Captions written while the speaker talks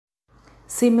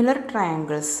Similar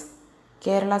triangles.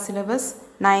 Kerala syllabus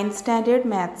 9th standard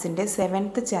maths in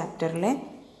 7th chapter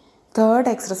third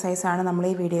exercise ആണ് നമ്മൾ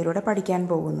ഈ വീഡിയോയിലൂടെ പഠിക്കാൻ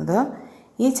പോകുന്നത്.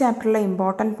 ഈ ചാപ്റ്ററിലെ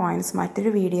ഇമ്പോർട്ടൻറ്റ് പോയിന്റ്സ്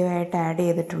മറ്റൊരു വീഡിയോ ആയിട്ട് ആഡ്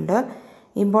ചെയ്തിട്ടുണ്ട്.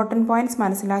 ഇമ്പോർട്ടൻറ്റ് പോയിന്റ്സ്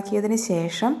മനസ്സിലാക്കിയതിന്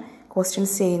ശേഷം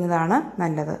ക്വസ്റ്റ്യൻസ് ചെയ്യുന്നതാണ്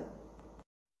നല്ലത്.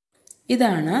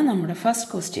 ഇതാണ് നമ്മുടെ ഫസ്റ്റ്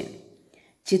ക്വസ്റ്റ്യൻ.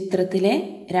 ചിത്രത്തിലെ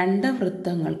രണ്ട്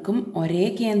വൃത്തങ്ങൾക്കും ഒരേ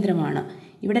കേന്ദ്രമാണ്.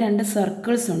 ഇവിടെ രണ്ട്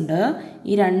സർക്കിൾസ് ഉണ്ട്.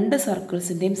 ഈ രണ്ട്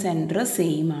സർക്കിൾസിൻ്റെയും സെൻറ്റർ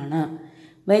സെയിം ആണ്.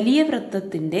 വലിയ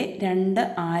വൃത്തത്തിൻ്റെ രണ്ട്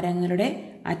ആരങ്ങളുടെ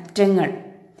അറ്റങ്ങൾ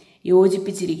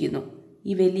യോജിപ്പിച്ചിരിക്കുന്നു.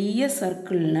 ഈ വലിയ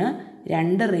സർക്കിളിന്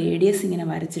രണ്ട് റേഡിയസ് ഇങ്ങനെ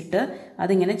വരച്ചിട്ട്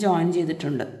അതിങ്ങനെ ജോയിൻ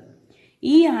ചെയ്തിട്ടുണ്ട്.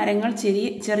 ഈ ആരങ്ങൾ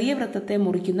ചെറിയ വൃത്തത്തെ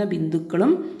മുറിക്കുന്ന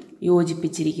ബിന്ദുക്കളും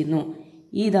യോജിപ്പിച്ചിരിക്കുന്നു.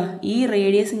 ഈ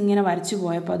റേഡിയസ് ഇങ്ങനെ വരച്ചു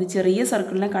പോയപ്പോൾ അത് ചെറിയ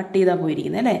സർക്കിളിനെ കട്ട് ചെയ്താൽ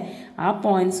പോയിരിക്കുന്നത് അല്ലേ? ആ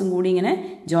പോയിൻറ്സും കൂടി ഇങ്ങനെ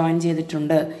ജോയിൻ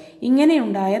ചെയ്തിട്ടുണ്ട്.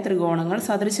 ഇങ്ങനെയുണ്ടായ ത്രികോണങ്ങൾ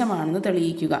സദൃശമാണെന്ന്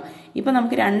തെളിയിക്കുക. ഇപ്പോൾ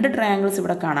നമുക്ക് രണ്ട് ട്രയാങ്കിൾസ്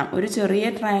ഇവിടെ കാണാം. ഒരു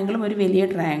ചെറിയ ട്രയാങ്കിളും ഒരു വലിയ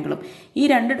ട്രയാങ്കിളും. ഈ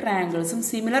രണ്ട് ട്രയാങ്കിൾസും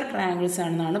സിമിലർ ട്രയാങ്കിൾസ്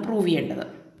ആണെന്നാണ് പ്രൂവ് ചെയ്യേണ്ടത്.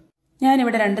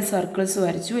 ഞാനിവിടെ രണ്ട് സർക്കിൾസ്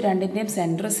വരച്ചു. രണ്ടിൻ്റെയും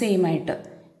സെൻറ്റർ സെയിം ആയിട്ട്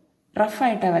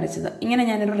റഫായിട്ടാണ് വരച്ചത്. ഇങ്ങനെ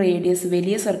ഞാനൊരു റേഡിയസ്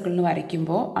വലിയ സർക്കിളിന്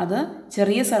വരയ്ക്കുമ്പോൾ അത്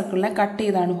ചെറിയ സർക്കിളിനെ കട്ട്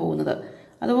ചെയ്താണ് പോകുന്നത്.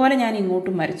 അതുപോലെ ഞാൻ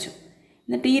ഇങ്ങോട്ടും വരച്ചു.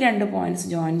 എന്നിട്ട് ഈ രണ്ട് പോയിൻറ്റ്സ്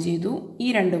ജോയിൻ ചെയ്തു, ഈ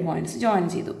രണ്ട് പോയിൻറ്റ്സ് ജോയിൻ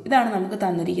ചെയ്തു. ഇതാണ് നമുക്ക്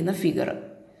തന്നിരിക്കുന്ന ഫിഗർ.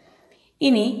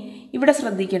 ഇനി ഇവിടെ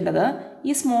ശ്രദ്ധിക്കേണ്ടത്,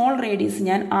 ഈ സ്മോൾ റേഡിയസ്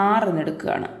ഞാൻ R എന്ന്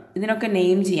എടുക്കുകയാണ്. ഇതിനൊക്കെ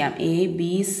നെയിം ചെയ്യാം. A,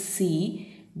 B, C,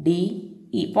 D,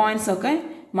 E പോയിൻറ്റ്സൊക്കെ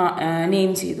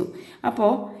name ചെയ്തു.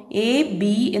 അപ്പോൾ A,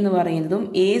 B എന്ന് പറയുന്നതും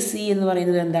A, C എന്ന്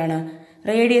പറയുന്നതും എന്താണ്?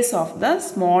 Radius of the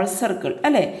small circle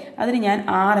അല്ലേ? അതിന് ഞാൻ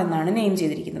R എന്നാണ് നെയിം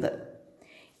ചെയ്തിരിക്കുന്നത്.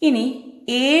 ഇനി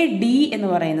AD എന്ന്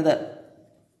പറയുന്നത്,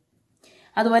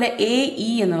 അതുപോലെ AE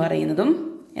എന്ന് പറയുന്നതും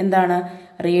എന്താണ്?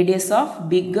 Radius of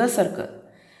bigger circle.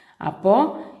 അപ്പോൾ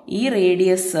ഈ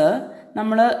റേഡിയസ്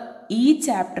നമ്മൾ ഈ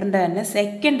ചാപ്റ്ററിൻ്റെ തന്നെ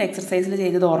സെക്കൻഡ് എക്സർസൈസിൽ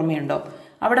ചെയ്തത് ഓർമ്മയുണ്ടോ?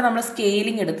 അവിടെ നമ്മൾ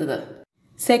സ്കെയിലിംഗ് എടുത്തത്.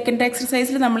 സെക്കൻഡ്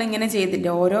എക്സർസൈസിൽ നമ്മളിങ്ങനെ ചെയ്തില്ല,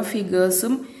 ഓരോ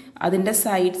ഫിഗേഴ്സും അതിൻ്റെ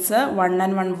സൈഡ്സ് 1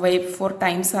 and 1/4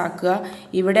 ടൈംസ് ആക്കുക.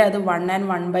 ഇവിടെ അത് 1 and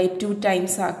 1/2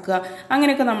 ടൈംസ് ആക്കുക.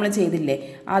 അങ്ങനെയൊക്കെ നമ്മൾ ചെയ്തില്ലേ?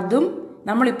 അതും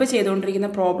നമ്മളിപ്പോൾ ചെയ്തുകൊണ്ടിരിക്കുന്ന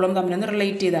പ്രോബ്ലം തമ്മിലൊന്ന്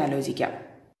റിലേറ്റ് ചെയ്ത് ആലോചിക്കാം.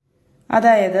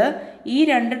 അതായത് ഈ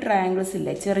രണ്ട് ട്രയാങ്കിൾസ്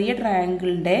ഇല്ലേ, ചെറിയ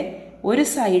ട്രയാങ്കിളിൻ്റെ ഒരു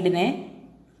സൈഡിനെ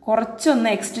കുറച്ചൊന്ന്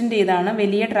എക്സ്റ്റെൻഡ് ചെയ്താണ്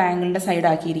വലിയ ട്രയാങ്കിളിൻ്റെ സൈഡ്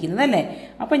ആക്കിയിരിക്കുന്നത് അല്ലേ?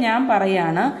 അപ്പോൾ ഞാൻ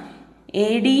പറയാണ്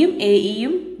ADയും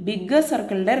AEയും ബിഗ്ഗർ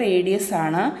സർക്കിളിൻ്റെ റേഡിയസ്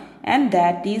ആണ്. And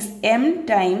that is M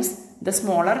times the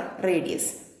smaller radius.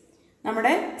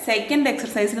 നമ്മുടെ സെക്കൻഡ്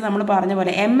എക്സർസൈസിൽ നമ്മൾ പറഞ്ഞ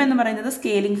പോലെ M എന്ന് പറയുന്നത്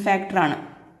സ്കെയിലിംഗ് ഫാക്ടറാണ്.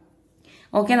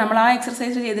 ഓക്കെ, നമ്മൾ ആ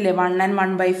എക്സർസൈസ് ചെയ്തില്ലേ? 1 and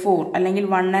 1/4 അല്ലെങ്കിൽ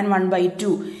 1 and 1/2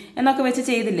 എന്നൊക്കെ വെച്ച്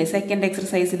ചെയ്തില്ലേ സെക്കൻഡ്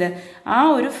എക്സർസൈസിൽ? ആ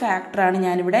ഒരു ഫാക്ടറാണ്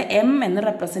ഞാനിവിടെ M എന്ന്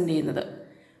റെപ്രസെൻ്റ് ചെയ്യുന്നത്.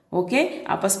 ഓക്കെ,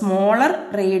 അപ്പോൾ സ്മോളർ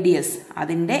റേഡിയസ്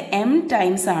അതിൻ്റെ M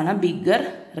ടൈംസ് ആണ് ബിഗ്ഗർ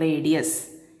റേഡിയസ്.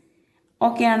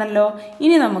 ഓക്കെ ആണല്ലോ.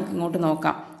 ഇനി നമുക്ക് ഇങ്ങോട്ട്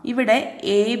നോക്കാം. ഇവിടെ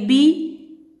AB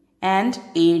ആൻഡ്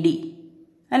AD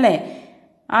അല്ലേ?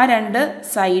 ആ രണ്ട്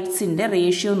സൈഡ്സിൻ്റെ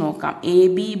റേഷ്യോ നോക്കാം.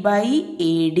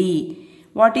 AB/AD.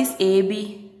 What is AB?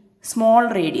 Small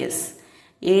radius.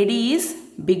 AD is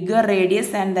bigger radius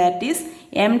and that is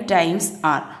M times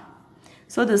R.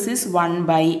 So this is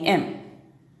 1/M.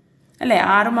 അല്ലേ?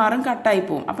 ആറും ആറും കട്ടായി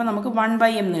പോവും. അപ്പോൾ നമുക്ക്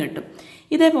 1/M എന്ന് കിട്ടും.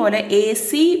 ഇതേപോലെ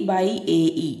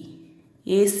AC/AE.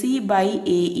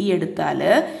 AC/AE എടുത്താൽ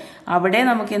അവിടെ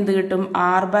നമുക്ക് എന്ത് കിട്ടും?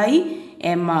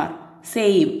 R/MR.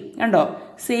 സെയിം കണ്ടോ?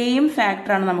 സെയിം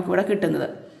ഫാക്ടറാണ് നമുക്കിവിടെ കിട്ടുന്നത്.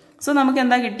 സോ നമുക്ക്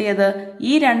എന്താ കിട്ടിയത്?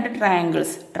 ഈ രണ്ട്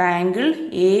triangles, triangle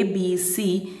ABC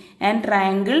and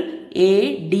triangle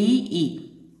ADE,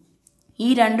 ഈ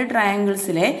രണ്ട്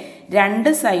ട്രയാങ്കിൾസിലെ രണ്ട്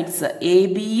സൈഡ്സ്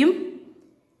ABയും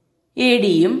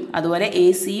ADയും അതുപോലെ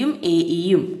ACയും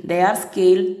AEയും they are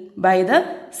scaled by the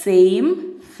same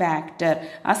factor.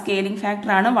 ആ സ്കെയിലിംഗ്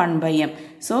ഫാക്ടറാണ് 1/M.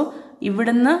 സോ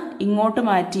ഇവിടുന്ന് ഇങ്ങോട്ട്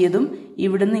മാറ്റിയതും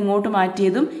ഇവിടുന്ന് ഇങ്ങോട്ട്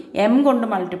മാറ്റിയതും M കൊണ്ട്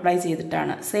മൾട്ടിപ്ലൈ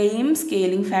ചെയ്തിട്ടാണ്. സെയിം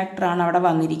സ്കെയിലിംഗ് ഫാക്ടറാണ് അവിടെ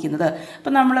വന്നിരിക്കുന്നത്.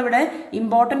 അപ്പം നമ്മളിവിടെ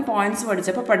important points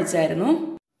പഠിച്ചായിരുന്നു.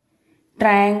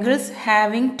 Triangles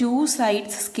having 2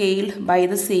 sides scaled by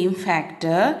the same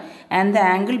factor and the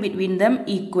angle between them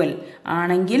equal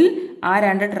ആണെങ്കിൽ ആ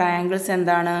രണ്ട് ട്രയാങ്കിൾസ്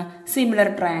എന്താണ്? സിമിലർ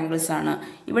ട്രയാങ്കിൾസ് ആണ്.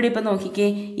 ഇവിടെ ഇപ്പോൾ നോക്കിക്കേ,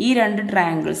 ഈ രണ്ട്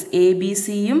ട്രയാങ്കിൾസ്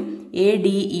ABCയും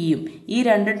ADEയും ഈ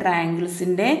രണ്ട്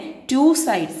ട്രയാങ്കിൾസിൻ്റെ 2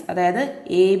 sides, അതായത്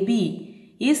AB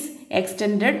is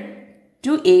extended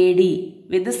to AD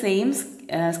with the same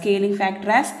scaling factor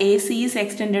as AC is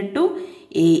extended to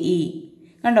AE.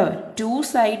 കണ്ടോ? 2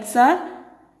 sides are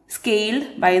scaled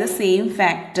by the same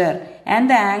factor and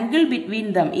the angle between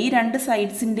them, ഈ രണ്ട്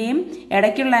സൈഡ്സിൻ്റെയും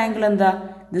ഇടയ്ക്കുള്ള ആംഗിൾ എന്താ?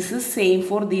 This is same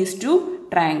for these two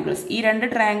triangles. ഈ രണ്ട്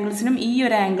ട്രയാങ്കിൾസിനും ഈ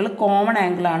ഒരു angle common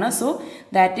angle ആണ്. സോ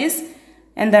ദാറ്റ് ഈസ്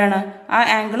എന്താണ് ആ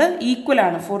ആംഗിൾ ഈക്വൽ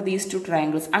ആണ് ഫോർ ദീസ് ടു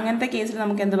ട്രയാങ്കിൾസ്. അങ്ങനത്തെ കേസിൽ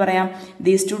നമുക്ക് എന്ത് പറയാം?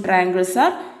 These two triangles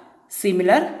are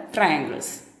similar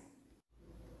triangles.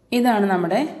 ഇതാണ്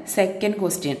നമ്മുടെ സെക്കൻഡ്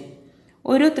ക്വസ്റ്റ്യൻ.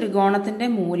 ഒരു ത്രികോണത്തിൻ്റെ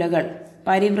മൂലകൾ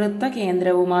പരിവൃത്ത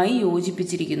കേന്ദ്രവുമായി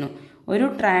യോജിപ്പിച്ചിരിക്കുന്നു. ഒരു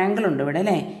ട്രയാങ്കിൾ ഉണ്ട് ഇവിടെ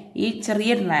അല്ലേ, ഈ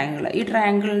ചെറിയ ട്രയാങ്കിൾ. ഈ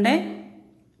ട്രയാങ്കിളിൻ്റെ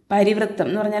പരിവൃത്തം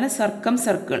എന്ന് പറഞ്ഞാൽ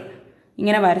സർക്കിൾ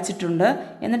ഇങ്ങനെ വരച്ചിട്ടുണ്ട്.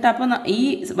 എന്നിട്ട് അപ്പോൾ ഈ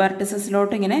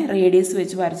വെർട്ടിസസിലോട്ട് ഇങ്ങനെ റേഡിയസ്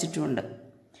വെച്ച് വരച്ചിട്ടുണ്ട്.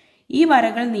 ഈ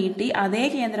വരകൾ നീട്ടി അതേ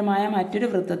കേന്ദ്രമായ മറ്റൊരു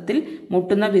വൃത്തത്തിൽ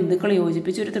മുട്ടുന്ന ബിന്ദുക്കൾ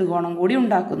യോജിപ്പിച്ച് ഒരു ത്രികോണം കൂടി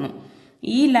ഉണ്ടാക്കുന്നു.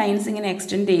 ഈ ലൈൻസ് ഇങ്ങനെ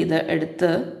എക്സ്റ്റെൻഡ് ചെയ്ത്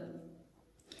എടുത്ത്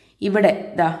ഇവിടെ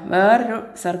വേറൊരു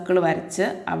സർക്കിൾ വരച്ച്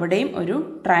അവിടെയും ഒരു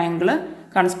ട്രയാങ്കിൾ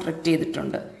കൺസ്ട്രക്റ്റ്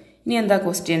ചെയ്തിട്ടുണ്ട്. ഇനി എന്താ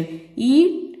ക്വസ്റ്റ്യൻ? ഈ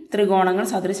ത്രികോണങ്ങൾ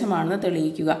സദൃശമാണെന്ന്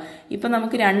തെളിയിക്കുക. ഇപ്പം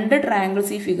നമുക്ക് രണ്ട്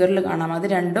ട്രയാങ്കിൾസ് ഈ ഫിഗറിൽ കാണാം. അത്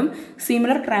രണ്ടും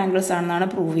സിമിലർ ട്രയാങ്കിൾസ് ആണെന്നാണ്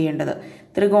പ്രൂവ് ചെയ്യേണ്ടത്.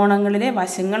 ത്രികോണങ്ങളിലെ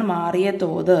വശങ്ങൾ മാറിയ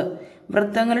തോത്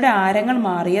വൃത്തങ്ങളുടെ ആരങ്ങൾ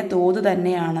മാറിയ തോത്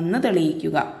തന്നെയാണെന്ന്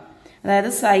തെളിയിക്കുക.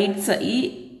 അതായത് സൈഡ്സ്,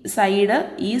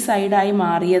 ഈ സൈഡായി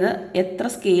മാറിയത് എത്ര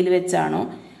സ്കെയിൽ വെച്ചാണോ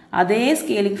അതേ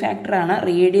സ്കെയിലിംഗ് ഫാക്ടറാണ്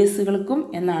റേഡിയസുകൾക്കും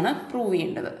എന്നാണ് പ്രൂവ്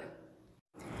ചെയ്യേണ്ടത്.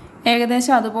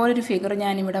 ഏകദേശം അതുപോലൊരു ഫിഗർ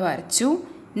ഞാനിവിടെ വരച്ചു,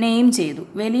 നെയിം ചെയ്തു.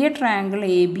 വലിയ ട്രയാങ്കിൾ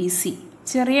ABC,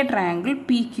 ചെറിയ ട്രയാങ്കിൾ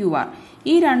PQR.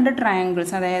 ഈ രണ്ട്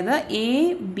ട്രയാങ്കിൾസ്, അതായത്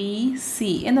ABC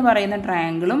എന്ന് പറയുന്ന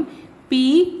ട്രയാങ്കിളും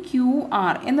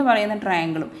PQR എന്ന് പറയുന്ന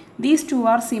ട്രയാങ്കിളും, these two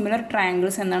are similar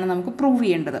triangles എന്നാണ് നമുക്ക് പ്രൂവ്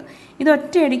ചെയ്യേണ്ടത്. ഇത്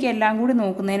ഒറ്റയടിക്ക് എല്ലാം കൂടി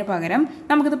നോക്കുന്നതിന് പകരം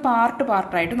നമുക്കിത്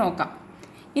പാർട്ടായിട്ട് നോക്കാം.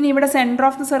 ഇനി ഇവിടെ സെൻറ്റർ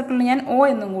ഓഫ് ദി സർക്കിളിന് ഞാൻ O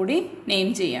എന്നും കൂടി നെയിം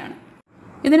ചെയ്യുകയാണ്.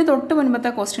 ഇതിന് തൊട്ട് മുൻപത്തെ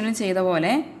ക്വസ്റ്റ്യനിൽ ചെയ്ത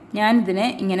പോലെ ഞാൻ ഇതിനെ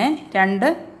ഇങ്ങനെ രണ്ട്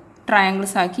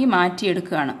ട്രയാങ്കിൾസ് ആക്കി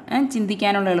മാറ്റിയെടുക്കുകയാണ്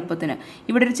ചിന്തിക്കാനുള്ള എളുപ്പത്തിന്.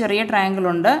 ഇവിടെ ഒരു ചെറിയ ട്രയാങ്കിൾ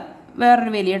ഉണ്ട്,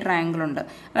 വേറൊരു വലിയ ട്രയാങ്കിൾ ഉണ്ട്.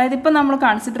 അതായത് ഇപ്പോൾ നമ്മൾ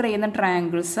കൺസിഡർ ചെയ്യുന്ന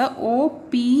ട്രയാങ്കിൾസ്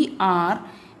OPR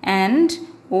ആൻഡ്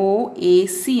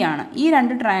OAC ആണ്. ഈ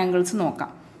രണ്ട് ട്രയാങ്കിൾസ് നോക്കാം.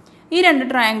 ഈ രണ്ട്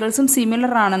ട്രയാങ്കിൾസും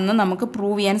സിമിലർ ആണെന്ന് നമുക്ക്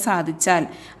പ്രൂവ് ചെയ്യാൻ സാധിച്ചാൽ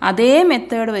അതേ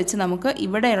മെത്തേഡ് വെച്ച് നമുക്ക്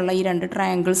ഇവിടെയുള്ള ഈ രണ്ട്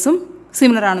ട്രയാങ്കിൾസും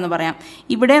സിമിലർ ആണെന്ന് പറയാം.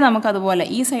 ഇവിടെ നമുക്കതുപോലെ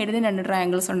ഈ സൈഡിൽ രണ്ട്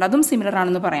ട്രയാങ്കിൾസ് ഉണ്ട്, അതും സിമിലർ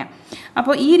ആണെന്ന് പറയാം.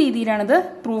 അപ്പോൾ ഈ രീതിയിലാണിത്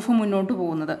പ്രൂഫ് മുന്നോട്ട്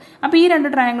പോകുന്നത്. അപ്പോൾ ഈ രണ്ട്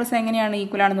ട്രയാങ്കിൾസ് എങ്ങനെയാണ്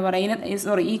ഈക്വൽ ആണെന്ന് പറയുന്നത്?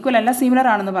 ഈക്വൽ അല്ല, സിമിലർ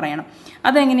ആണെന്ന് പറയണം.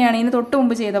 അതെങ്ങനെയാണ്? ഇതിന് തൊട്ട്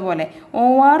മുമ്പ് ചെയ്ത പോലെ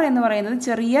OR എന്ന് പറയുന്നത്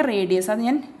ചെറിയ റേഡിയസ്, അത്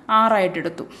ഞാൻ R ആയിട്ട്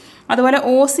എടുത്തു. അതുപോലെ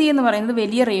OC എന്ന് പറയുന്നത്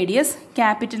വലിയ radius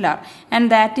capital R, and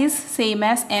that is same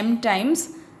as M times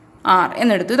R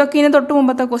എന്നെടുത്തു. ഇതൊക്കെ ഇതിന് തൊട്ട്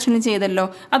മുമ്പത്തെ ക്വസ്റ്റ്യനിൽ ചെയ്തല്ലോ,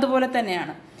 അതുപോലെ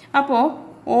തന്നെയാണ്. അപ്പോൾ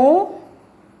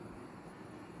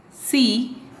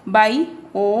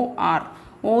OC/OR,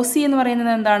 OC എന്ന്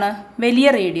പറയുന്നത് എന്താണ്? വലിയ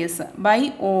റേഡിയസ് ബൈ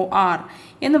OR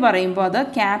എന്ന് പറയുമ്പോൾ അത്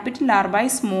capital R by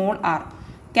small r.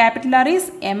 Capital R is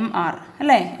MR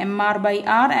അല്ലേ,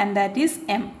 MR/R and that is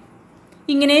M.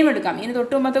 ഇങ്ങനെയും എടുക്കാം. ഇനി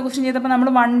തൊട്ട് മുമ്പത്തെ ക്വസ്റ്റ്യൻ ചെയ്തപ്പോൾ നമ്മൾ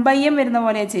 1/m വരുന്ന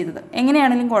പോലെയാണ് ചെയ്തത്.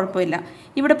 എങ്ങനെയാണെങ്കിലും കുഴപ്പമില്ല.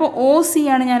 ഇവിടെ ഇപ്പോൾ OC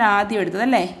ആണ് ഞാൻ ആദ്യം എടുത്തത്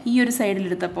അല്ലേ, ഈ ഒരു സൈഡിൽ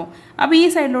എടുത്തപ്പോൾ. അപ്പോൾ ഈ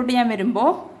സൈഡിലോട്ട് ഞാൻ വരുമ്പോൾ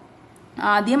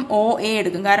ആദ്യം OA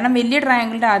എടുക്കും, കാരണം വലിയ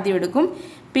ട്രയാങ്കിളിൻ്റെ ആദ്യം എടുക്കും,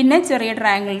 പിന്നെ ചെറിയ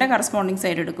ട്രയാങ്കിളിൻ്റെ കറസ്പോണ്ടിങ്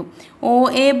സൈഡ് എടുക്കും.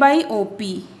 OA/OP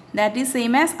that is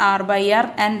same as R/R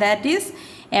and that is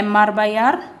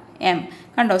MR/R M.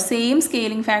 കണ്ടോ, സെയിം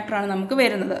സ്കെയിലിംഗ് ഫാക്ടറാണ് നമുക്ക്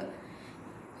വരുന്നത്.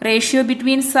 Ratio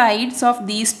between sides of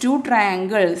these two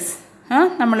triangles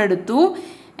നമ്മളെടുത്തു,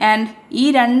 and ഈ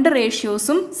രണ്ട്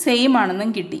റേഷ്യോസും സെയിം ആണെന്നും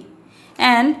കിട്ടി.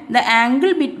 And the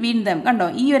angle between them, കണ്ടോ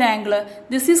ഈ ഒരു angle,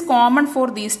 this is common for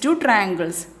these two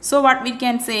triangles. So what we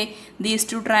can say, these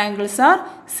two triangles are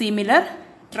similar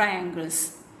triangles.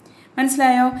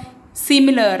 മനസ്സിലായോ?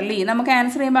 Similarly നമുക്ക്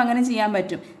answer ചെയ്യുമ്പോൾ അങ്ങനെ ചെയ്യാൻ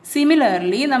പറ്റും.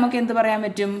 സിമിലർലി നമുക്ക് എന്ത് പറയാൻ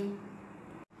പറ്റും?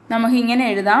 നമുക്കിങ്ങനെ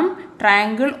എഴുതാം,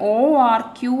 ട്രയാങ്കിൾ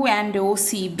ORQ ആൻഡ്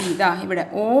OCB. ഇതാ ഇവിടെ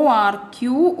ORQ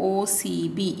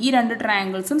OCB, ഈ രണ്ട്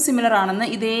ട്രയാങ്കിൾസും സിമിലർ ആണെന്ന്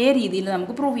ഇതേ രീതിയിൽ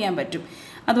നമുക്ക് പ്രൂവ് ചെയ്യാൻ പറ്റും.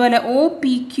 അതുപോലെ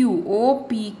OPQ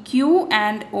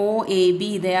and OAB,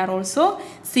 they are also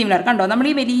similar. കണ്ടോ, നമ്മൾ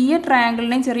ഈ വലിയ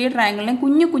ട്രയാങ്കിളിനെയും ചെറിയ ട്രയാങ്കിളിനെയും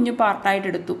കുഞ്ഞു പാർട്ടായിട്ട്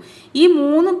എടുത്തു. ഈ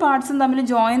മൂന്ന് പാർട്സും തമ്മിൽ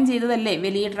ജോയിൻ ചെയ്തതല്ലേ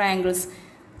വലിയ ട്രയാങ്കിൾസ്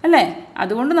അല്ലേ?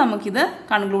 അതുകൊണ്ട് നമുക്കിത്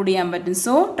കൺക്ലൂഡ് ചെയ്യാൻ പറ്റും.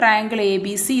 So triangle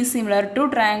ABC is similar to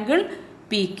triangle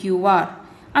PQR.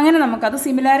 അങ്ങനെ നമുക്കത്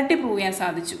സിമിലാരിറ്റി പ്രൂവ് ചെയ്യാൻ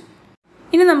സാധിച്ചു.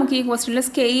 ഇനി നമുക്ക് ഈ ക്വസ്റ്റ്യനിൽ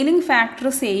സ്കെയിലിംഗ് ഫാക്ടർ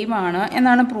സെയിം ആണ്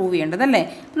എന്നാണ് പ്രൂവ് ചെയ്യേണ്ടത് അല്ലേ?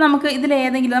 അപ്പോൾ നമുക്ക്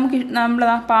ഇതിലേതെങ്കിലും നമ്മൾ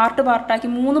പാർട്ടാക്കി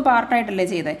 3 പാർട്ടായിട്ടല്ലേ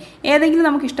ചെയ്തത്, ഏതെങ്കിലും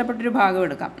നമുക്ക് ഇഷ്ടപ്പെട്ടൊരു ഭാഗം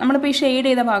എടുക്കാം. നമ്മളിപ്പോൾ ഈ ഷെയ്ഡ്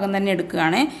ചെയ്ത ഭാഗം തന്നെ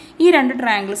എടുക്കുകയാണെങ്കിൽ ഈ രണ്ട്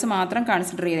ട്രയാങ്കിൾസ് മാത്രം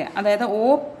കൺസിഡർ ചെയ്തത്, അതായത്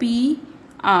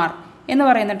OPR എന്ന്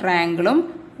പറയുന്ന ട്രയാങ്കിളും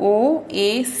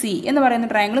OAC എന്ന് പറയുന്ന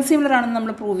ട്രയാങ്കിൾ സിമിലർ ആണെന്ന്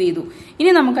നമ്മൾ പ്രൂവ് ചെയ്തു.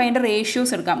 ഇനി നമുക്ക് അതിൻ്റെ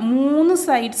റേഷ്യോസ് എടുക്കാം. 3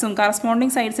 സൈഡ്സും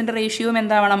കറസ്പോണ്ടിങ് സൈഡ്സിൻ്റെ റേഷ്യോയും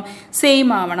എന്താവണം? സെയിം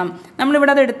ആവണം.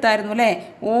 നമ്മളിവിടെ അത് എടുത്തായിരുന്നു അല്ലേ,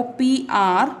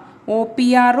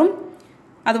 OPRും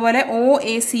അതുപോലെ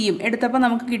OACയും എടുത്തപ്പോൾ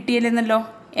നമുക്ക് കിട്ടിയില്ലെന്നല്ലോ,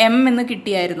 M എന്ന്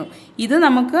കിട്ടിയായിരുന്നു. ഇത്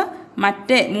നമുക്ക്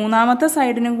മറ്റേ മൂന്നാമത്തെ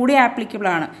സൈഡിനും കൂടി ആപ്ലിക്കബിൾ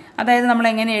ആണ്. അതായത് നമ്മൾ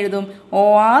എങ്ങനെ എഴുതും?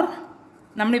 OR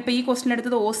നമ്മളിപ്പോൾ ഈ ക്വസ്റ്റ്യൻ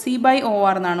എടുത്തത്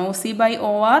OC/OR എന്നാണ്.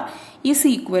 OC/OR is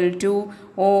equal to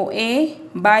OA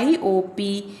by OP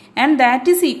and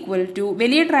that is equal to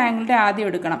വലിയ ട്രയാങ്കിളിൻ്റെ ആദ്യം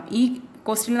എടുക്കണം. ഈ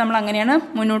ക്വസ്റ്റ്യൻ നമ്മൾ അങ്ങനെയാണ്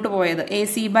മുന്നോട്ട് പോയത്.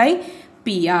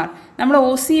 AC/PR. നമ്മൾ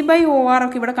OC/OR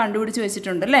ഒക്കെ ഇവിടെ കണ്ടുപിടിച്ച്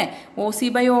വെച്ചിട്ടുണ്ട് അല്ലേ.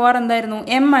 OC/OR എന്തായിരുന്നു?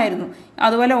 M ആയിരുന്നു.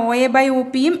 അതുപോലെ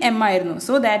OA/OPയും M ആയിരുന്നു.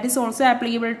 So that is also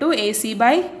applicable to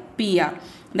AC/PR.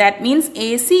 That means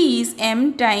AC is M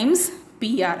times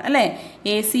PR അല്ലേ.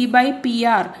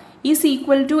 AC/PR is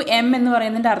equal to M എന്ന്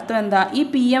പറയുന്നതിൻ്റെ അർത്ഥം എന്താ? ഈ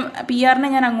PRനെ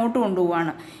ഞാൻ അങ്ങോട്ട്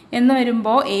കൊണ്ടുപോവാണ് എന്ന്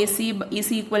വരുമ്പോൾ AC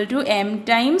is equal to M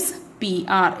times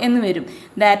PR എന്ന് വരും.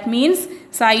 That means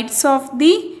sides of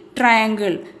the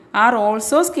triangle are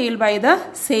also scale by the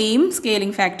same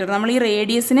scaling factor. നമ്മൾ ഈ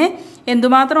റേഡിയസിനെ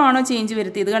എന്തുമാത്രമാണോ ചേഞ്ച്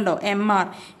വരുത്തിയത് കണ്ടോ, MR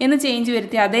എന്ന് ചേഞ്ച്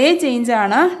വരുത്തി അതേ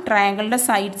ചേഞ്ചാണ് ട്രയാങ്കിളിൻ്റെ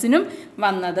സൈഡ്സിനും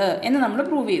വന്നത് എന്ന് നമ്മൾ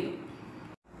പ്രൂവ് ചെയ്തു.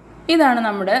 ഇതാണ്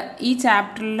നമ്മുടെ ഈ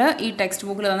ചാപ്റ്ററിൽ ഈ ടെക്സ്റ്റ്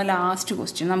ബുക്കിൽ തന്ന ലാസ്റ്റ്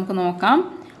ക്വസ്റ്റ്യൻ. നമുക്ക് നോക്കാം.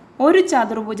 ഒരു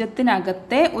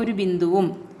ചതുർഭുജത്തിനകത്തെ ഒരു ബിന്ദുവും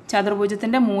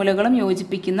ചതുർഭുജത്തിൻ്റെ മൂലകളും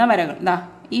യോജിപ്പിക്കുന്ന വരകൾ.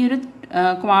 ഈ ഒരു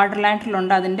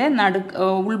ക്വാഡ്രിലാറ്ററലുണ്ട്, അതിൻ്റെ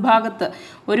ഉൾഭാഗത്ത്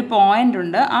ഒരു പോയിൻ്റ്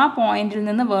ഉണ്ട്. ആ പോയിന്റിൽ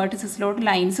നിന്ന് വേർട്ടിസസിലോട്ട്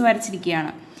ലൈൻസ്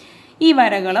വരച്ചിരിക്കുകയാണ്. ഈ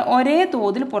വരകൾ ഒരേ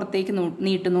തോതിൽ പുറത്തേക്ക്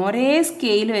നീട്ടുന്നു. ഒരേ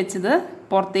സ്കെയിൽ വെച്ചത്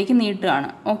പുറത്തേക്ക് നീട്ടുകയാണ്.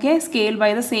 Okay, scale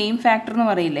by the same factor എന്ന്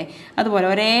പറയില്ലേ, അതുപോലെ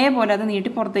ഒരേപോലെ അത് നീട്ടി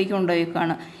പുറത്തേക്ക്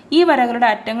കൊണ്ടുപോയിക്കാണ്. ഈ വരകളുടെ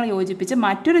അറ്റങ്ങൾ യോജിപ്പിച്ച്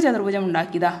മറ്റൊരു ചതുർഭുജം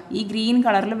ഉണ്ടാക്കിയതാ. ഈ ഗ്രീൻ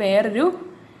കളറിൽ വേറൊരു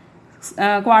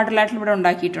ക്വാഡ്രിലാറ്ററൽ ഇവിടെ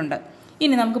ഉണ്ടാക്കിയിട്ടുണ്ട്.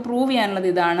 ഇനി നമുക്ക് പ്രൂവ് ചെയ്യാനുള്ളത്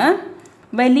ഇതാണ്.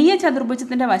 വലിയ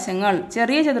ചതുർഭുജത്തിൻ്റെ വശങ്ങൾ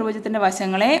ചെറിയ ചതുർഭുജത്തിൻ്റെ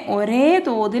വശങ്ങളെ ഒരേ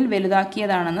തോതിൽ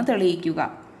വലുതാക്കിയതാണെന്ന് തെളിയിക്കുക.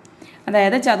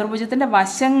 അതായത് ചതുർഭുജത്തിൻ്റെ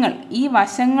വശങ്ങൾ, ഈ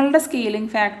വശങ്ങളുടെ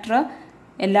സ്കെയിലിംഗ് ഫാക്ടർ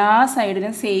എല്ലാ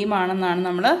സൈഡിലും സെയിം ആണെന്നാണ്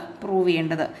നമ്മൾ പ്രൂവ്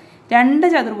ചെയ്യേണ്ടത്. രണ്ട്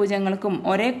ചതുർഭുജങ്ങൾക്കും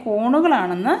ഒരേ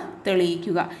കോണുകളാണെന്ന്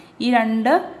തെളിയിക്കുക. ഈ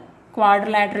രണ്ട്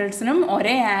ക്വാഡ്രിലാറ്ററൽസിനും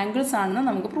ഒരേ ആംഗിൾസ് ആണെന്ന്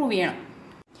നമുക്ക് പ്രൂവ് ചെയ്യണം.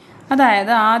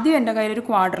 അതായത് ആദ്യം എൻ്റെ കയ്യിൽ ഒരു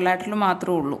ക്വാഡ്രിലാറ്ററൽ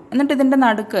മാത്രമേ ഉള്ളൂ. എന്നിട്ട് ഇതിൻ്റെ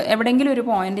നടുക്ക് എവിടെയെങ്കിലും ഒരു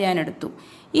പോയിൻ്റ് ഞാൻ എടുത്തു.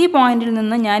 ഈ പോയിന്റിൽ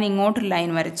നിന്ന് ഞാൻ ഇങ്ങോട്ടൊരു ലൈൻ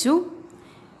വരച്ചു,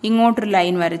 ഇങ്ങോട്ടൊരു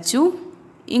ലൈൻ വരച്ചു,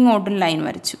 ഇങ്ങോട്ടൊരു ലൈൻ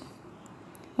വരച്ചു.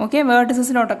 ഓക്കെ,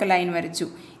 വേർട്ടിസസിലോട്ടൊക്കെ ലൈൻ വരച്ചു.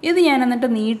 ഇത് ഞാൻ എന്നിട്ട്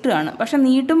നീട്ടുകയാണ്. പക്ഷെ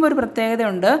നീട്ടുമ്പോൾ ഒരു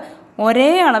പ്രത്യേകതയുണ്ട്, ഒരേ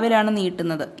അളവിലാണ്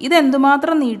നീട്ടുന്നത്. ഇത്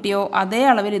എന്തുമാത്രം നീട്ടിയോ അതേ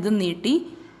അളവിൽ ഇതും നീട്ടി,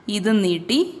 ഇതും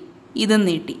നീട്ടി, ഇതും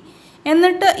നീട്ടി.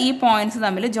 എന്നിട്ട് ഈ പോയിൻറ്റ്സ്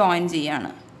തമ്മിൽ ജോയിൻ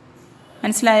ചെയ്യാണ്.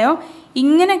 മനസ്സിലായോ?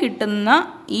 ഇങ്ങനെ കിട്ടുന്ന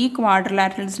ഈ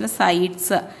ക്വാഡ്രിലാറ്ററൽസിലെ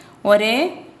സൈഡ്സ് ഒരേ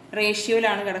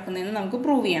റേഷ്യോയിലാണ് കിടക്കുന്നതെന്ന് നമുക്ക്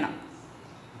പ്രൂവ് ചെയ്യണം.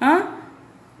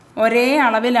 ഒരേ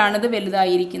അളവിലാണിത്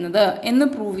വലുതായിരിക്കുന്നത് എന്ന്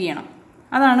പ്രൂവ് ചെയ്യണം.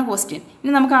 അതാണ് ക്വസ്റ്റ്യൻ.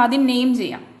 ഇനി നമുക്ക് ആദ്യം നെയിം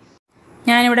ചെയ്യാം.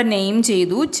 ഞാനിവിടെ നെയിം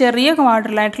ചെയ്തു. ചെറിയ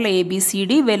ക്വാഡ്രിലാറ്ററൽ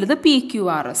ABCD, വലുത്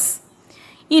PQRS.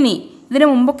 ഇനി ഇതിന്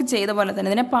മുമ്പൊക്കെ ചെയ്ത പോലെ തന്നെ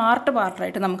ഇതിനെ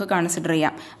പാർട്ടായിട്ട് നമുക്ക് കൺസിഡർ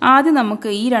ചെയ്യാം. ആദ്യം നമുക്ക്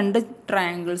ഈ രണ്ട്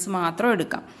ട്രയാങ്കിൾസ് മാത്രം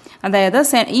എടുക്കാം. അതായത്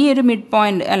ഈ ഒരു മിഡ്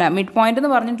പോയിന്റ്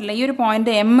എന്ന് പറഞ്ഞിട്ടില്ല, ഈ ഒരു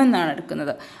പോയിന്റ് M എന്നാണ്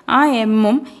എടുക്കുന്നത്. ആ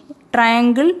എമ്മും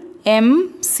ട്രയാങ്കിൾ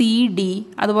MCD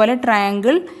അതുപോലെ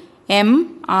ട്രയാങ്കിൾ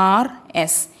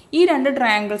MRS, ഈ രണ്ട്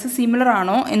ട്രയാങ്കിൾസ് സിമിലർ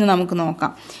ആണോ എന്ന് നമുക്ക്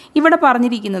നോക്കാം. ഇവിടെ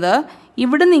പറഞ്ഞിരിക്കുന്നത്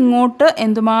ഇവിടെ നിന്ന് ഇങ്ങോട്ട്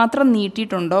എന്തുമാത്രം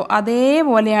നീട്ടിയിട്ടുണ്ടോ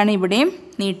അതേപോലെയാണ് ഇവിടെയും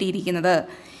നീട്ടിയിരിക്കുന്നത്.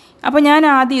 അപ്പോൾ ഞാൻ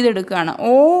ആദ്യം ഇത് എടുക്കുകയാണ്.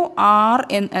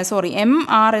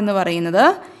 MR എന്ന് പറയുന്നത്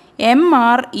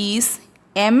MR is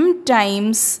M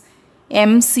times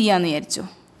MC ആണെന്ന് വിചാരിച്ചു.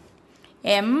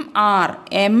 MR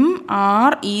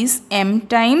is M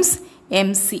times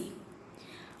MC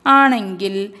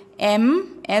ആണെങ്കിൽ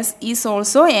MS is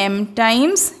also M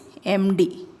times MD.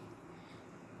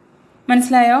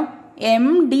 മനസ്സിലായോ?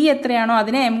 MD എത്രയാണോ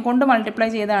അതിനെ M കൊണ്ട് മൾട്ടിപ്ലൈ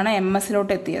ചെയ്താണ്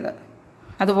MSലോട്ട് എത്തിയത്.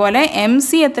 അതുപോലെ MC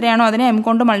എത്രയാണോ അതിനെ M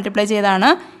കൊണ്ട് മൾട്ടിപ്ലൈ ചെയ്താണ്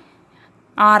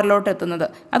Rലോട്ട് എത്തുന്നത്.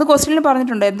 അത് ക്വസ്റ്റ്യനിൽ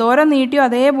പറഞ്ഞിട്ടുണ്ട്, എന്തോരം നീട്ടിയോ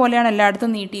അതേപോലെയാണ്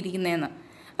എല്ലായിടത്തും നീട്ടിയിരിക്കുന്നതെന്ന്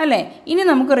അല്ലേ. ഇനി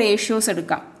നമുക്ക് റേഷ്യോസ്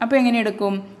എടുക്കാം. അപ്പോൾ എങ്ങനെ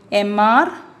എടുക്കും? MR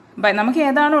നമുക്ക്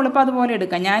ഏതാണോ എളുപ്പം അതുപോലെ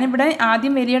എടുക്കാം. ഞാനിവിടെ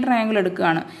ആദ്യം വലിയ ട്രയാങ്കിൾ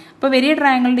എടുക്കുകയാണ്. അപ്പോൾ വലിയ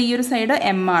ട്രയാങ്കിളിൻ്റെ ഈ ഒരു സൈഡ്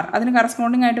MR, അതിന്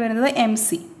കറസ്പോണ്ടിങ് ആയിട്ട് വരുന്നത് MC.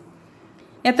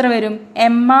 എത്ര വരും?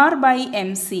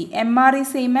 MR/MC. MR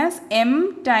is same as M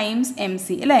times MC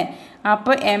അല്ലേ.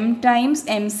 അപ്പോൾ M ടൈംസ്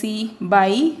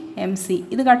MC/MC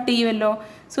ഇത് കട്ട് ചെയ്യുമല്ലോ.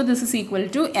 So this is equal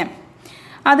to M.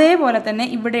 അതേപോലെ തന്നെ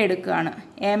ഇവിടെ എടുക്കുകയാണ്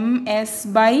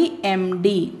MS/MD.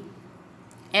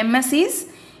 MS is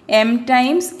M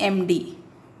times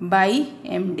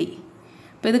MD/MD.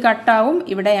 അപ്പോൾ ഇത് കട്ടാവും,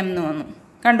 ഇവിടെ M എന്ന് വന്നു.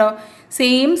 കണ്ടോ,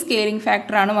 സെയിം സ്കെയിലിംഗ്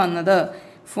ഫാക്ടറാണ് വന്നത്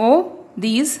for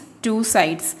these two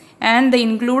sides and the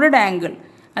included angle,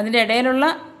 അതിൻ്റെ ഇടയിലുള്ള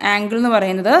ആംഗിൾ എന്ന്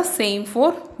പറയുന്നത് same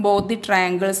for both the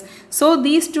triangles. So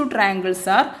these two triangles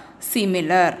are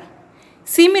similar.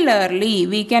 Similarly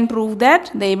we can prove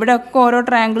that ഇവിടെ ഒക്കെ ഓരോ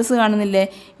ട്രയാങ്കിൾസ് കാണുന്നില്ലേ,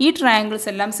 ഈ ട്രയാങ്കിൾസ്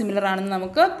എല്ലാം സിമിലർ ആണെന്ന്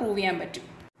നമുക്ക് പ്രൂവ് ചെയ്യാൻ പറ്റും.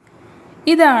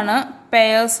 ഇതാണ്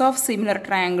പെയർസ് ഓഫ് സിമിലർ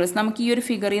ട്രയാങ്കിൾസ്. നമുക്ക് ഈ ഒരു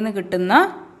ഫിഗറിൽ നിന്ന് കിട്ടുന്ന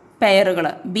പെയറുകൾ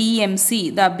BMC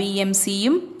ഇതാ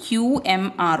BMCയും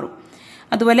QMRും.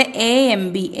 അതുപോലെ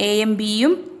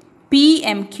AMBയും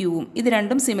PMQവും ഇത്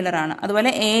രണ്ടും സിമിലർ ആണ്.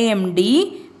 അതുപോലെ AMD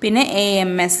പിന്നെ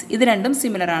AMS ഇത് രണ്ടും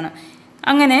സിമിലർ ആണ്.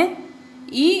 അങ്ങനെ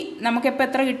ഈ നമുക്കിപ്പോൾ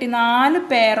എത്ര കിട്ടി? 4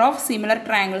 പെയർ ഓഫ് സിമിലർ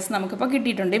ട്രയാങ്കിൾസ് നമുക്കിപ്പോൾ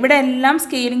കിട്ടിയിട്ടുണ്ട്. ഇവിടെ എല്ലാം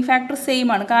സ്കെയിലിംഗ് ഫാക്ടർ സെയിം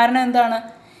ആണ്. കാരണം എന്താണ്?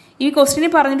 ഈ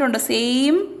ക്വസ്റ്റ്യനിൽ പറഞ്ഞിട്ടുണ്ട്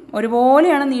സെയിം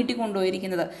ഒരുപോലെയാണ്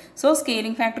നീട്ടിക്കൊണ്ടുപോയിരിക്കുന്നത്. So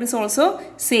scaling factor is also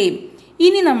same.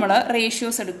 ഇനി നമ്മൾ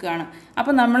റേഷ്യോസ് എടുക്കുകയാണ്.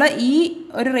 അപ്പോൾ നമ്മൾ ഈ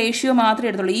ഒരു റേഷ്യോ മാത്രമേ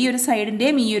എടുത്തുള്ളൂ. ഈ ഒരു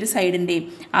സൈഡിൻ്റെയും ഈ ഒരു സൈഡിൻ്റെയും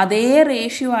അതേ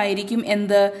റേഷ്യോ ആയിരിക്കും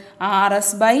എന്ത്?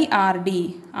 RS/RD.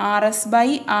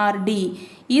 RS/RD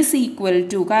is equal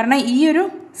to, കാരണം ഈ ഒരു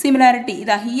സിമിലാരിറ്റി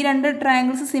ഇതാ ഈ 2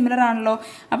 ട്രയാങ്കിൾസ് സിമിലർ ആണല്ലോ.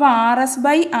 അപ്പോൾ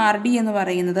RS/RD എന്ന്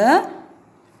പറയുന്നത്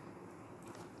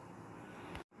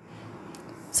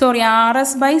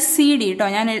RS/CD കേട്ടോ,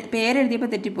 ഞാൻ പേരെഴുതിയപ്പോൾ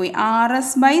തെറ്റിപ്പോയി.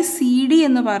 RS/CD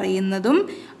എന്ന് പറയുന്നതും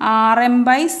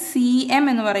RM/CM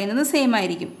എന്ന് പറയുന്നത് സെയിം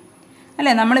ആയിരിക്കും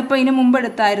അല്ലേ? നമ്മളിപ്പോൾ ഇതിന് മുമ്പ്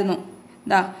എടുത്തായിരുന്നു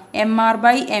ഇതാ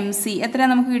MR/MC.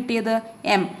 എത്രയാണ് നമുക്ക് കിട്ടിയത്?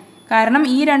 M. കാരണം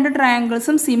ഈ 2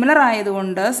 ട്രയാങ്കിൾസും സിമിലർ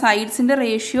ആയതുകൊണ്ട് സൈഡ്സിൻ്റെ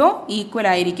റേഷ്യോ ഈക്വൽ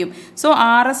ആയിരിക്കും. സോ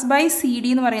RS/CD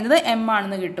എന്ന് പറയുന്നത് M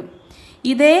ആണെന്ന് കിട്ടും.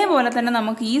 ഇതേപോലെ തന്നെ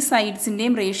നമുക്ക് ഈ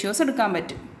സൈഡ്സിൻ്റെയും റേഷ്യോസ് എടുക്കാൻ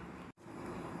പറ്റും.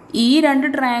 ഈ 2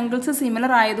 ട്രയാങ്കിൾസ്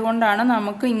സിമിലർ ആയതുകൊണ്ടാണ്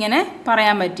നമുക്ക് ഇങ്ങനെ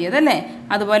പറയാൻ പറ്റിയത് അല്ലേ?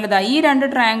 അതുപോലെ ഈ 2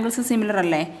 ട്രയാങ്കിൾസ് സിമിലർ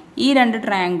അല്ലേ? ഈ 2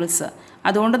 ട്രയാങ്കിൾസ്,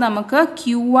 അതുകൊണ്ട് നമുക്ക്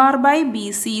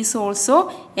QR/BC ഈസ് ഓൾസോ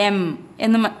M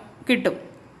എന്ന് കിട്ടും.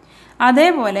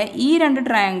 അതേപോലെ ഈ 2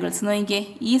 ട്രയാങ്കിൾസ് നോക്കിക്കേ,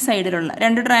 ഈ സൈഡിലുള്ള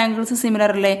 2 ട്രയാങ്കിൾസ്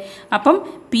സിമിലർ അല്ലേ? അപ്പം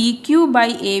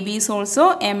PQ/AB ഈസ് ഓൾസോ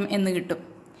M എന്ന് കിട്ടും.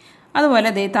 അതുപോലെ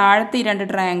താഴത്തെ ഈ 2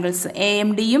 ട്രയാങ്കിൾസ്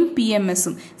AMDയും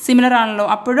PMSും സിമിലർ ആണല്ലോ.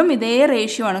 അപ്പോഴും ഇതേ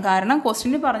റേഷ്യോ ആണ്. കാരണം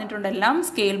ക്വസ്റ്റ്യനിൽ പറഞ്ഞിട്ടുണ്ട് എല്ലാം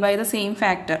scale by the same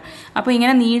factor. അപ്പോൾ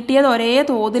ഇങ്ങനെ നീട്ടിയത് ഒരേ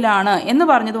തോതിലാണ് എന്ന്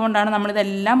പറഞ്ഞതുകൊണ്ടാണ്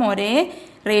നമ്മളിതെല്ലാം ഒരേ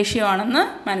റേഷ്യോ ആണെന്ന്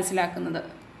മനസ്സിലാക്കുന്നത്.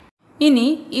 ഇനി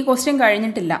ഈ ക്വസ്റ്റ്യൻ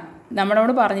കഴിഞ്ഞിട്ടില്ല.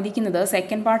 നമ്മളോട് പറഞ്ഞിരിക്കുന്നത്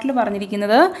സെക്കൻഡ് പാർട്ടിൽ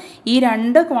പറഞ്ഞിരിക്കുന്നത് ഈ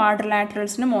 2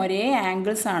 ക്വാഡ്രിലാറ്ററൽസിനും ഒരേ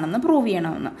ആംഗിൾസ് ആണെന്ന് പ്രൂവ്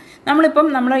ചെയ്യണമെന്ന്.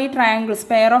 നമ്മൾ ഈ ട്രയാങ്കിൾസ്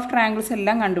പെയർ ഓഫ് ട്രയാങ്കിൾസ്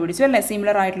എല്ലാം കണ്ടുപിടിച്ചു അല്ലേ?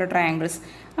 സിമിലർ ആയിട്ടുള്ള ട്രയാങ്കിൾസ്.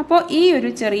 അപ്പോൾ ഈ ഒരു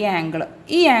ചെറിയ ആംഗിൾ,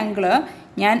 ഈ ആംഗിൾ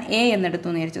ഞാൻ A എന്നെടുത്തു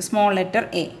എന്ന് വിചാരിച്ചു, സ്മോൾ ലെറ്റർ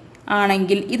A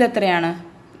ആണെങ്കിൽ ഇതെത്രയാണ്?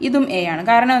 ഇതും A ആണ്.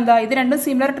 കാരണം എന്താ? ഇത് 2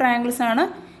 സിമിലർ ട്രയാങ്കിൾസ് ആണ്,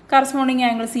 കറസ്പോണ്ടിങ്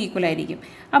ആംഗിൾസ് ഈക്വൽ ആയിരിക്കും.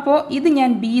 അപ്പോൾ ഇത് ഞാൻ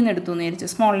B എന്നെടുത്തു എന്ന് വിചാരിച്ചു,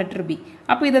 സ്മോൾ ലെറ്റർ B.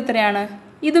 അപ്പോൾ ഇതെത്രയാണ്?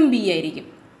 ഇതും B ആയിരിക്കും.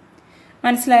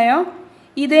 മനസ്സിലായോ?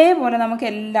 ഇതേപോലെ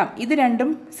നമുക്കെല്ലാം ഇത് 2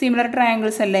 സിമിലർ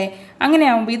ട്രയാങ്കിൾസ് അല്ലേ?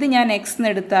 അങ്ങനെയാകുമ്പോൾ ഇത് ഞാൻ X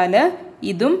എന്നെടുത്താൽ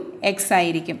ഇതും X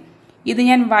ആയിരിക്കും. ഇത്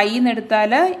ഞാൻ Y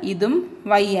എന്നെടുത്താൽ ഇതും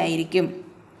Y ആയിരിക്കും.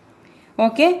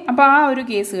 ഓക്കെ, അപ്പോൾ ആ ഒരു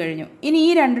കേസ് കഴിഞ്ഞു. ഇനി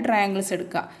ഈ 2 ട്രയാങ്കിൾസ്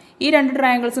എടുക്കുക. ഈ 2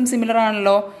 ട്രയാങ്കിൾസും സിമിലർ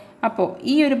ആണല്ലോ. അപ്പോൾ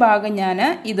ഈ ഒരു ഭാഗം ഞാൻ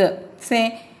ഇത് Z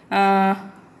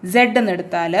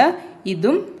എന്നെടുത്താൽ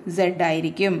ഇതും Z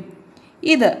ആയിരിക്കും.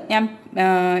 ഇത് ഞാൻ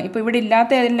ഇപ്പോൾ ഇവിടെ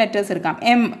ഇല്ലാത്ത ഏതെങ്കിലും ലെറ്റേഴ്സ് എടുക്കാം.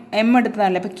 M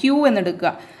എടുത്തതല്ല, അപ്പോൾ Q എന്നെടുക്കുക.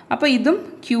 അപ്പോൾ ഇതും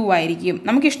Q ആയിരിക്കും.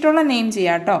 നമുക്കിഷ്ടമുള്ള നെയിം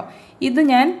ചെയ്യാം കേട്ടോ. ഇത്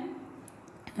ഞാൻ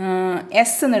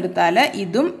S എന്നെടുത്താൽ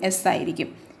ഇതും S ആയിരിക്കും.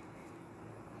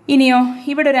 ഇനിയോ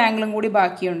ഇവിടെ ഒരു ആംഗിളും കൂടി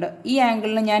ബാക്കിയുണ്ട്. ഈ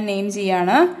ആംഗിളിന് ഞാൻ നെയിം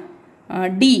ചെയ്യാണ്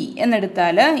D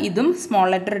എന്നെടുത്താൽ ഇതും സ്മോൾ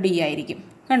ലെറ്റർ D ആയിരിക്കും.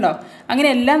 കണ്ടോ? അങ്ങനെ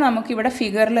എല്ലാം നമുക്കിവിടെ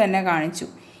ഫിഗറിൽ തന്നെ കാണിച്ചു.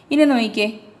 ഇനി നോക്കിക്കേ,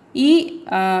 ഈ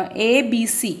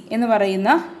ABC എന്ന്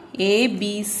പറയുന്ന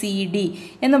ABCD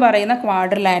എന്ന് പറയുന്ന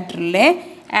ക്വാഡ്രിലാറ്ററലിലെ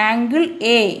ആംഗിൾ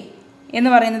A എന്ന്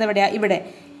പറയുന്നത് എവിടെയാണ്? ഇവിടെ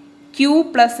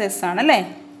Q+S ആണല്ലേ?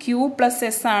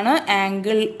 Q+S ആണ്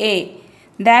angle A.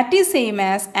 That is same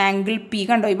as angle P.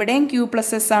 കണ്ടോ? ഇവിടെയും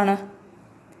Q+S ആണ്.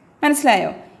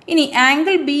 മനസ്സിലായോ? ഇനി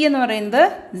ആംഗിൾ B എന്ന് പറയുന്നത്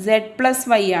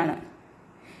Z+Y ആണ്.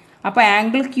 അപ്പോൾ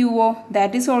angle Qോ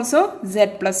that is also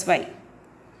Z+Y.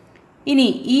 ഇനി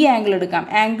ഈ ആംഗിൾ എടുക്കാം.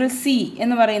 ആംഗിൾ C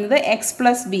എന്ന് പറയുന്നത്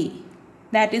X+B.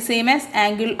 That is same as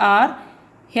angle R.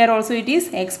 Here also it is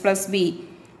X+B.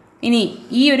 ഇനി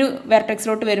ഈ ഒരു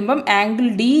വെർട്ടെക്സിലോട്ട് വരുമ്പം angle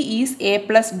D is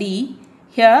A+D.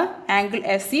 Here angle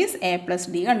S is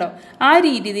A+D. കണ്ടോ? ആ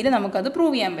രീതിയിൽ നമുക്കത്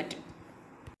പ്രൂവ് ചെയ്യാൻ പറ്റും.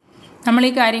 നമ്മൾ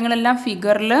ഈ കാര്യങ്ങളെല്ലാം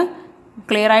ഫിഗറിൽ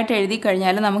ക്ലിയർ ആയിട്ട് എഴുതി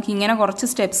കഴിഞ്ഞാൽ നമുക്കിങ്ങനെ കുറച്ച്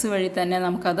സ്റ്റെപ്സ് വഴി തന്നെ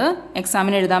നമുക്കത്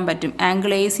എക്സാമിന് എഴുതാൻ പറ്റും.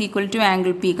 Angle A is equal to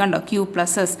angle P. കണ്ടോ?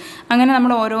 Q+S. അങ്ങനെ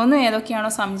നമ്മൾ ഓരോന്നും ഏതൊക്കെയാണോ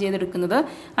സം ചെയ്തെടുക്കുന്നത്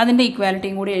അതിൻ്റെ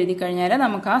ഇക്വാലിറ്റിയും കൂടി എഴുതി കഴിഞ്ഞാൽ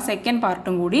നമുക്ക് ആ സെക്കൻഡ്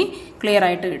പാർട്ടും കൂടി ക്ലിയർ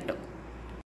ആയിട്ട് കിട്ടും.